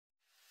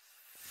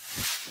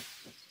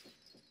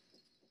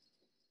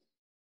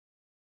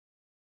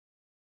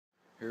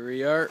Here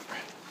we are,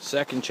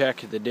 second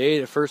check of the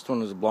day. The first one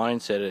was a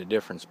blind set at a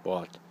different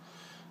spot.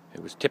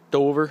 It was tipped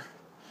over.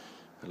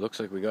 It looks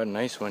like we got a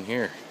nice one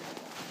here.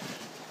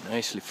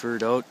 Nicely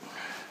furred out.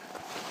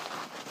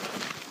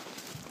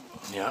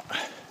 Yeah,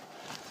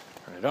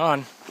 right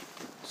on.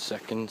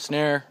 Second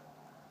snare.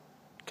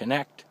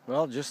 Connect.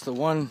 Well, just the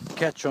one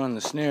catch on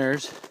the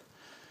snares,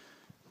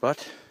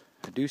 but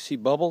I do see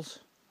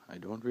bubbles. I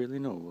don't really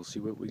know. We'll see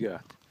what we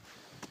got.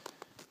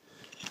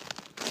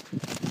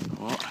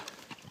 Oh,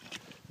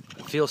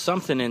 I feel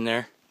something in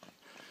there.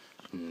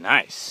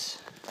 Nice.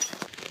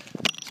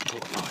 Let's pull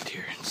them out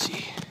here and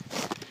see.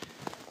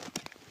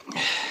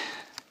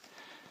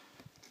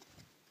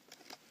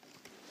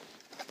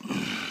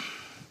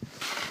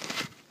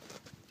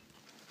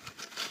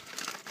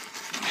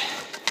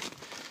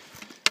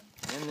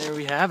 And there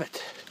we have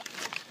it.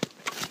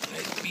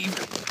 Nice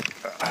beaver.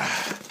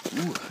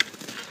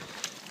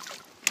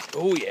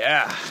 Oh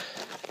yeah.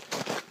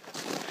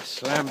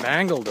 Slam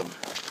bangled him.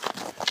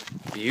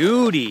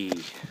 Beauty.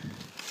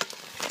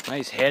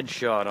 Nice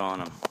headshot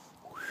on him.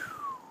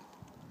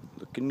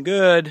 Looking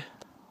good.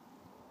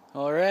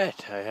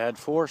 Alright, I had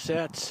 4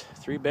 sets,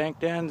 3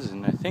 banked ends,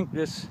 and I think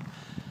this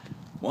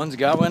one's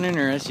got one in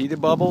there. I see the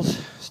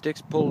bubbles,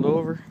 sticks pulled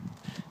over,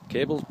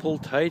 cables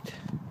pulled tight.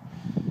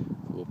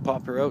 We'll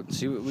pop her out and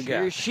see what we got.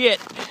 Sure shit.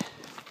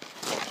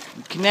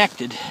 We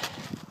connected.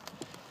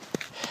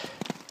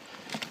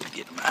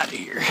 Get him out of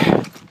here.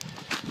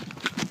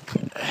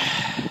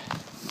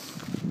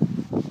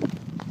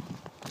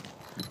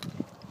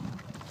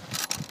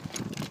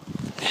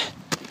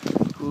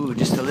 Ooh,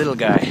 just a little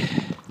guy.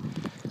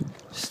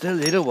 Just a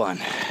little one.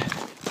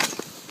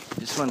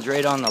 This one's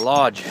right on the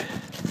lodge.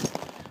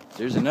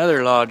 There's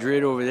another lodge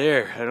right over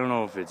there. I don't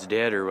know if it's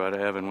dead or what. I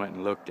haven't went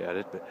and looked at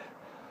it, but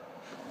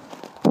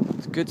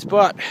it's a good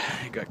spot.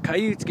 Got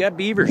coyotes, got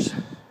beavers.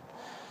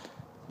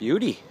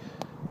 Beauty.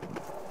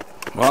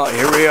 Well,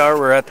 here we are.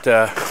 We're at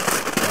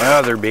my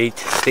other bait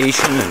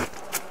station, and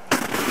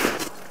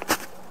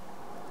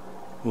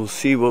we'll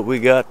see what we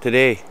got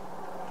today.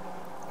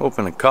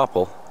 Hoping a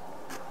couple.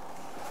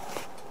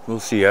 We'll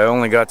see. I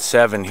only got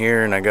 7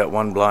 here, and I got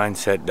 1 blind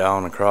set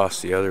down across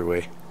the other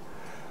way.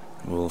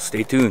 We'll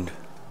stay tuned.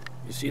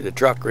 You see the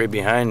truck right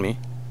behind me,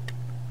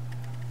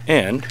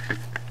 and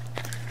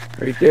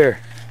right there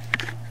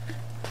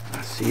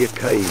I see a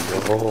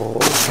coyote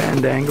all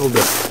fandangled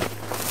up.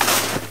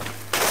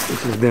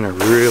 This has been a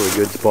really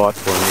good spot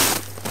for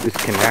me, just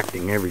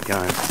connecting every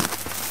time.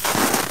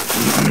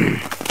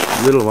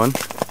 Little one,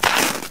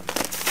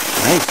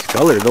 nice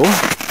color though,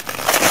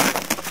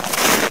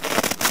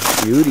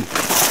 beauty.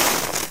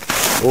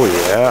 Oh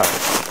yeah,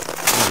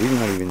 oh, he's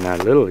not even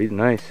that little, he's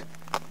nice.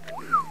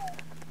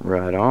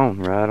 Right on,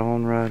 right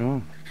on, right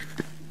on.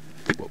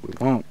 What we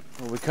want.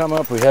 Well, we come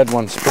up, we had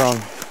one sprung.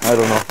 I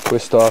don't know,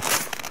 twist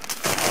off.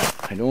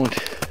 I don't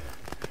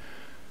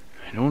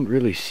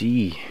really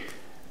see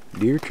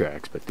deer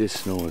tracks, but this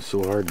snow is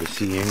so hard to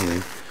see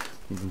anyway.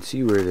 You can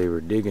see where they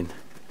were digging.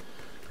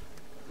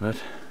 But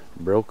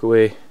broke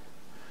away.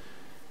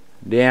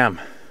 Damn.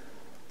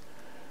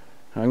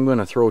 I'm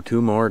gonna throw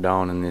 2 more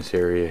down in this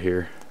area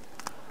here.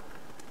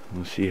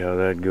 We'll see how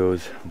that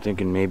goes. I'm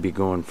thinking maybe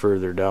going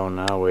further down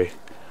that way.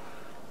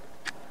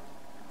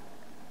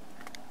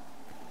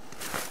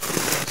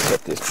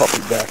 Set this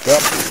puppy back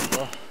up.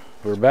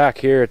 We're back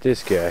here at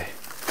this guy.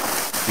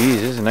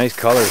 Geez, there's nice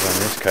colors on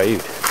this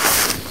coyote.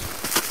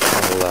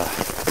 I'll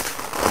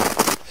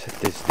set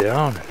this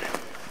down and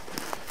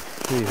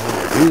show you how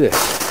to do this.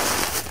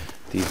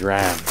 These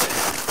rams.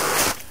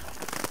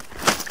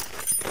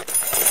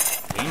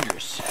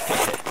 Dangerous.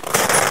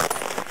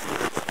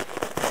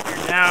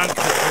 You're down, cut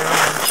your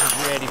arm, she's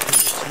ready for the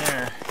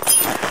snare.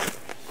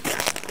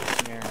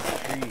 Snare in the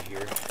tree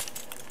here.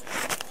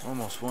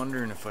 Almost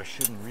wondering if I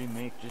shouldn't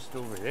remake just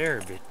over there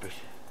a bit, but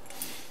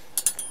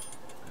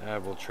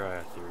we'll try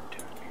a 3rd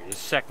time here. This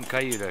is the second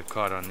coyote I've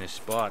caught on this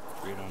spot,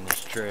 right on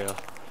this trail.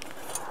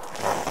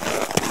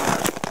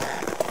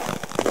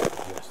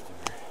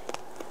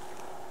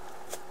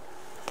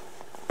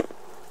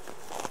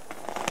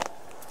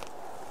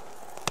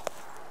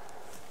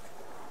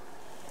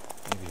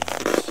 Maybe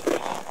I'll just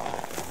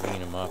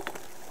wean him up.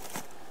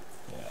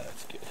 Yeah,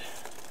 that's good.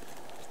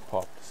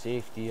 Pop the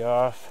safety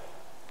off.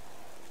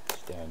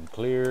 Stand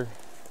clear.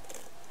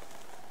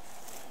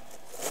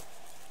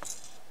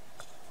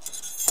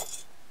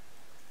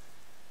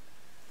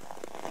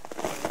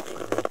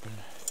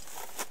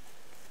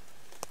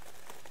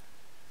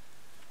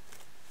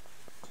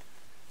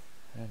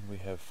 And we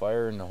have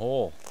fire in the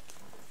hole.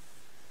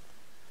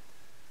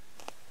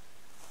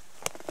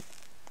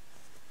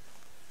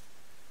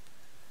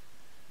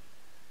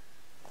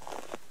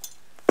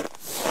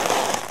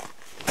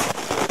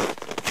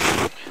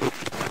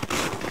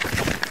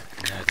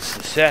 That's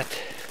the set.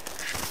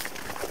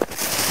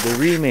 The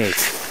remake.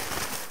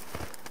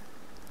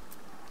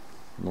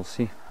 We'll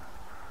see.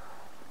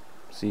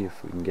 See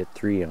if we can get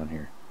 3 on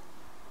here.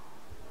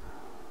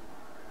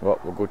 Well,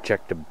 we'll go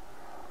check the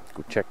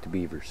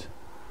beavers.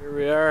 Here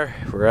we are,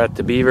 we're at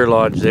the Beaver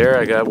Lodge there.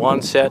 I got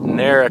one set in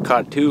there. I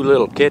caught 2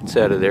 little kits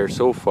out of there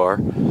so far.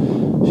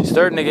 She's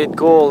starting to get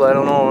cold. I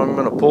don't know if I'm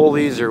gonna pull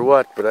these or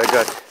what, but I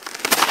got,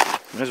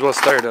 might as well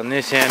start on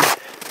this end.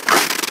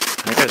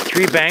 I got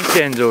 3 bank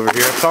ends over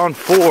here. I found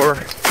 4.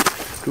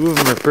 2 of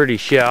them are pretty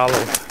shallow.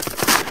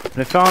 And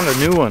I found a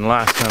new one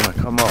last time I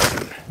come out.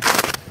 I'm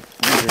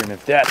wondering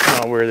if that's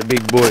not where the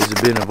big boys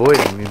have been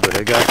avoiding me, but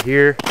I got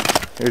here.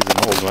 Here's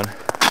an old one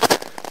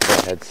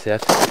that I had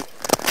set.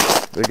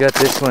 We got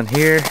this one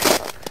here.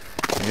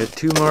 We got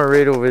 2 more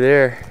right over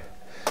there.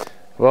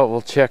 Well, we'll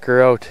check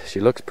her out.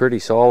 She looks pretty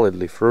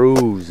solidly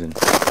frozen.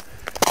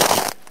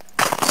 A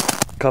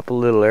couple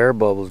little air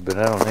bubbles, but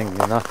I don't think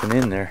there's nothing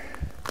in there.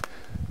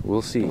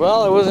 We'll see.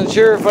 Well, I wasn't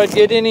sure if I'd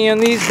get any on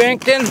these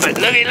bank ends, but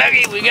looky,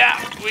 we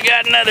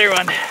got another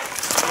one.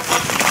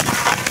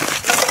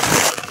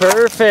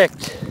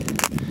 Perfect.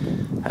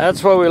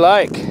 That's what we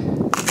like.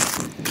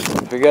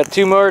 We got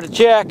 2 more to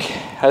check.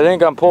 I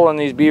think I'm pulling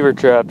these beaver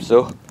traps,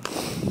 so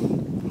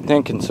I'm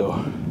thinking so.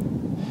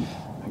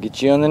 I'll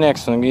get you on the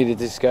next one. Get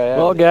this guy out.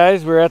 Well,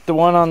 guys, we're at the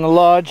one on the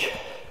lodge,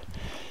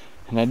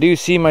 and I do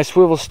see my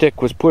swivel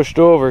stick was pushed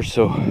over,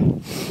 so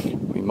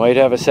we might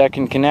have a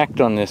second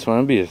connect on this one.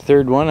 It'll be the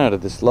 3rd one out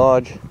of this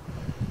lodge.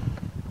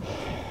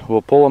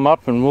 We'll pull them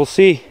up and we'll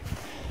see.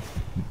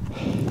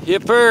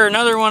 Yipper,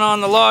 another one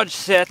on the lodge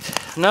set.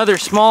 Another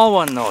small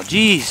one though.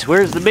 Jeez,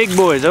 where's the big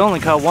boys? I only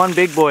caught 1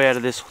 big boy out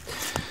of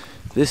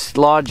this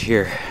lodge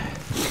here.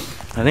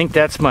 I think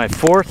that's my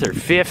 4th or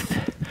 5th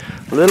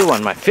little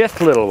one, my 5th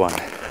little one.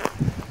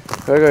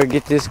 I gotta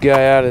get this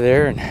guy out of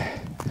there, and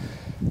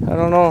I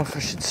don't know if I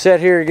should set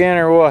here again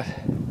or what.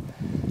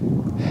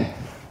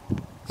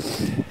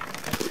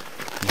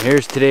 And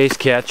here's today's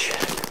catch.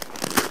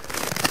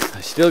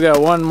 I still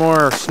got 1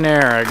 more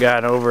snare I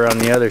got over on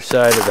the other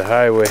side of the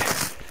highway.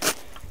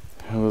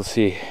 We'll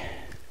see.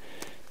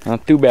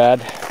 Not too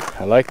bad.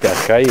 I like that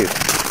coyote.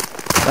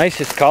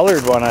 Nicest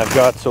colored one I've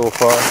got so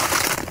far.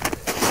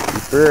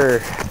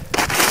 Super.